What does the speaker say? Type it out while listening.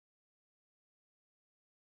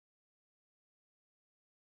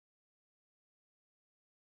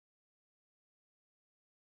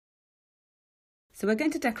So we're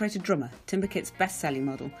going to decorate a drummer, Timberkits' best-selling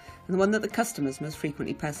model, and the one that the customers most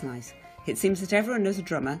frequently personalise. It seems that everyone knows a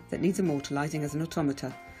drummer that needs immortalising as an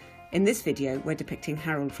automata. In this video, we're depicting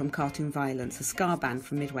Harold from Cartoon Violence, a ska band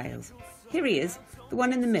from mid-Wales. Here he is, the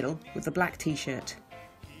one in the middle with the black t-shirt.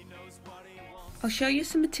 I'll show you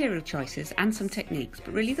some material choices and some techniques,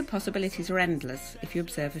 but really the possibilities are endless if you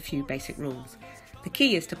observe a few basic rules. The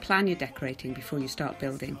key is to plan your decorating before you start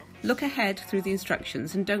building. Look ahead through the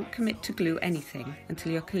instructions and don't commit to glue anything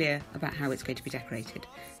until you're clear about how it's going to be decorated.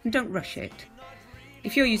 And don't rush it.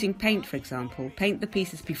 If you're using paint, for example, paint the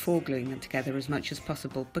pieces before gluing them together as much as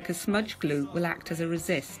possible, because smudge glue will act as a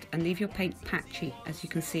resist and leave your paint patchy, as you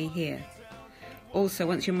can see here. Also,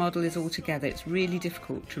 once your model is all together, it's really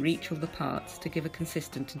difficult to reach all the parts to give a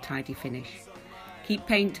consistent and tidy finish. Keep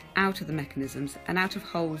paint out of the mechanisms and out of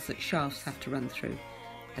holes that shafts have to run through,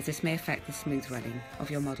 as this may affect the smooth running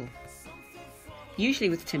of your model. Usually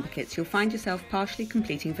with Timberkits, you'll find yourself partially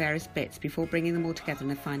completing various bits before bringing them all together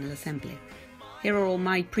in a final assembly. Here are all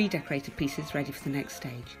my pre-decorated pieces ready for the next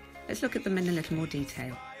stage. Let's look at them in a little more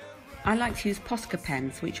detail. I like to use Posca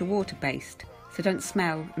pens, which are water-based, so don't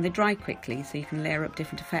smell, and they dry quickly so you can layer up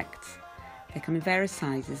different effects. They come in various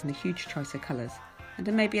sizes and a huge choice of colours, and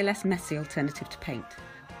are maybe a less messy alternative to paint.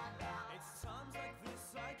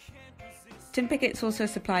 Timberkits also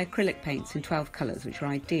supply acrylic paints in 12 colours, which are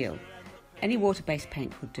ideal. Any water-based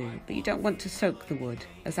paint will do, but you don't want to soak the wood,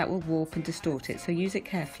 as that will warp and distort it, so use it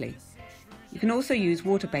carefully. You can also use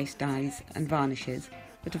water-based dyes and varnishes,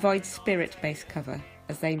 but avoid spirit-based cover,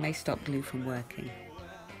 as they may stop glue from working.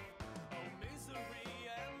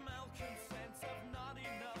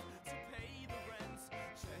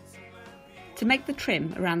 To make the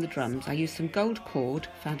trim around the drums, I use some gold cord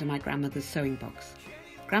found in my grandmother's sewing box.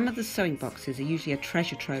 Grandmother's sewing boxes are usually a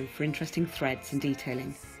treasure trove for interesting threads and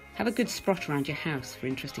detailing. Have a good spot around your house for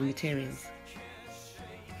interesting materials.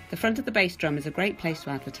 The front of the bass drum is a great place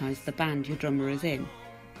to advertise the band your drummer is in.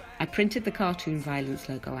 I printed the Cartoon Violence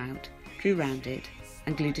logo out, drew round it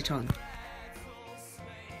and glued it on.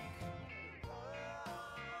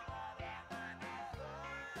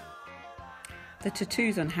 The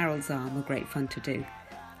tattoos on Harold's arm were great fun to do.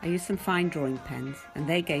 I used some fine drawing pens and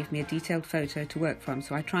they gave me a detailed photo to work from,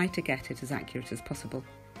 so I tried to get it as accurate as possible.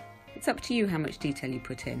 It's up to you how much detail you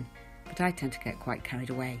put in, but I tend to get quite carried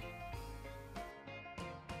away.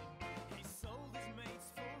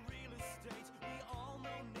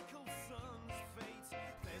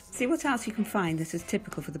 See what else you can find that is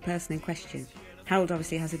typical for the person in question. Harold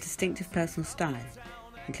obviously has a distinctive personal style,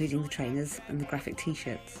 including the trainers and the graphic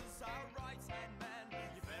t-shirts.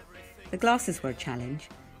 The glasses were a challenge.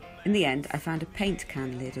 In the end, I found a paint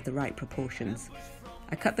can lid of the right proportions.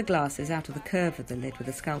 I cut the glasses out of the curve of the lid with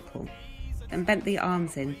a scalpel, then bent the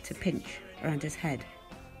arms in to pinch around his head.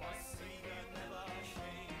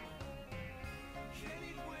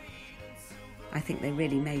 I think they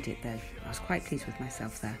really made it though. I was quite pleased with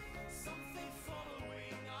myself there.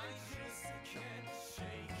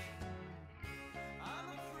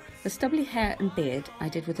 The stubbly hair and beard I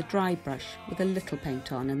did with a dry brush with a little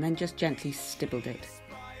paint on and then just gently stibbled it.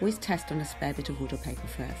 Always test on a spare bit of wood or paper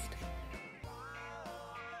first.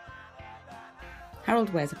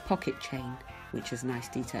 Harold wears a pocket chain, which is a nice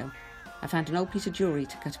detail. I found an old piece of jewellery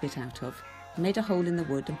to cut a bit out of, made a hole in the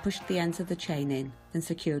wood and pushed the ends of the chain in, then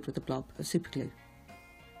secured with a blob of superglue.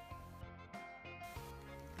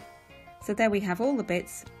 So there we have all the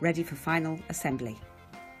bits ready for final assembly.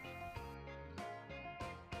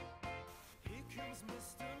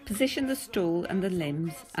 Position the stool and the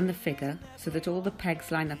limbs and the figure so that all the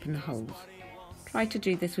pegs line up in the holes. Try to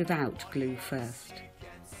do this without glue first.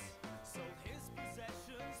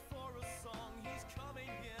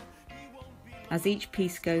 As each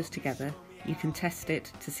piece goes together, you can test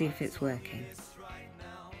it to see if it's working.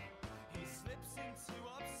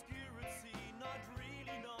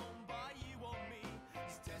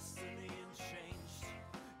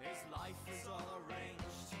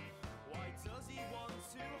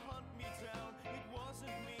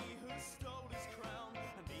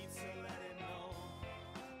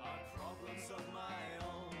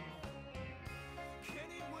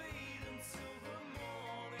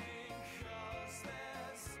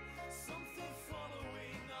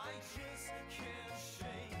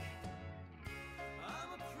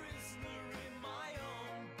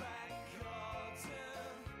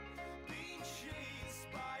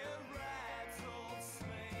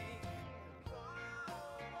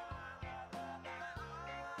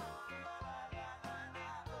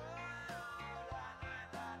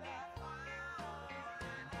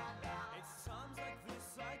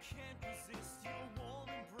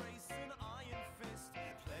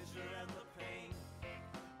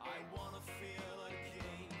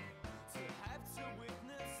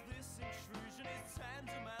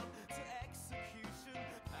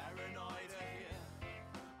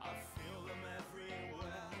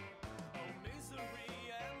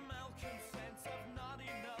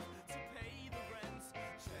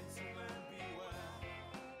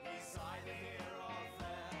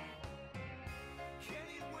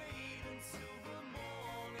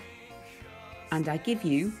 and I give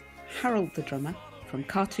you Harold the drummer from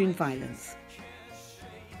Cartoon Violence.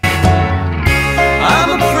 I'm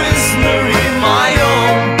a prisoner